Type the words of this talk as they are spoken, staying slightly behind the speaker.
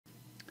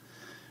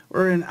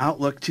Or in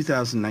Outlook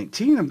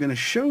 2019, I'm going to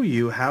show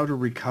you how to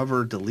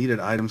recover deleted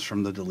items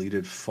from the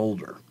deleted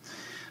folder.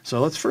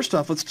 So first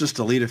off, let's just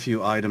delete a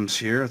few items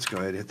here. Let's go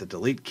ahead and hit the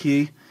delete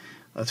key.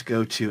 Let's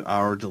go to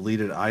our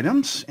deleted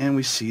items, and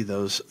we see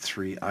those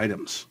 3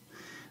 items.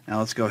 Now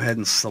let's go ahead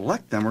and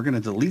select them. We're going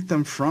to delete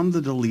them from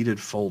the deleted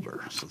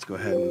folder. So let's go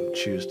ahead and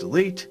choose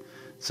delete.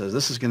 It says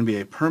this is going to be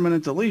a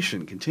permanent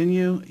deletion.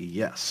 Continue.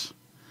 Yes.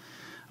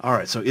 All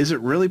right, so is it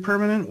really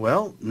permanent?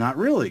 Well, not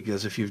really,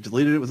 because if you've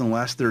deleted it within the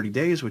last 30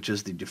 days, which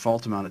is the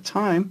default amount of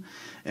time,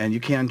 and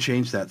you can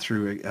change that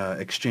through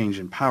Exchange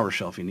and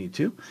PowerShell if you need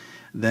to,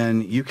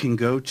 then you can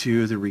go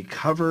to the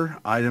Recover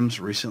Items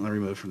Recently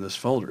Removed from this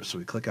folder. So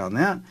we click on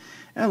that,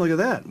 and look at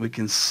that. We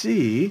can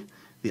see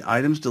the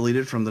items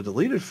deleted from the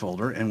deleted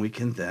folder, and we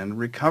can then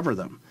recover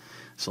them.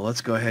 So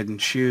let's go ahead and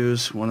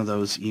choose one of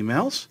those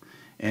emails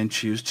and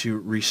choose to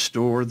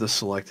restore the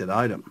selected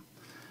item.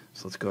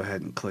 So let's go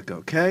ahead and click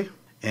OK.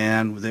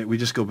 And we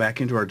just go back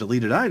into our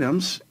deleted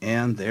items,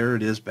 and there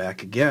it is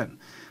back again.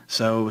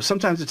 So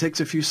sometimes it takes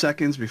a few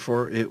seconds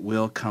before it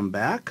will come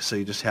back, so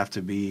you just have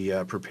to be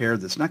prepared.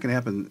 That's not going to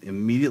happen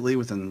immediately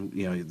within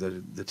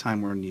the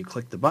time when you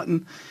click the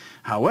button.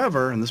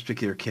 However, in this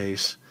particular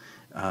case,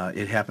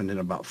 it happened in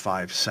about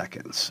 5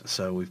 seconds.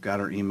 So we've got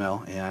our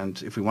email,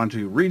 and if we want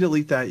to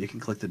re-delete that, you can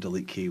click the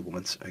delete key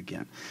once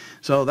again.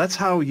 So that's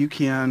how you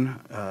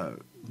can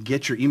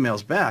get your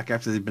emails back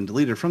after they've been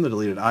deleted from the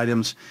deleted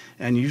items,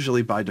 and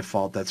usually by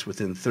default that's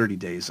within 30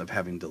 days of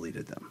having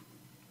deleted them.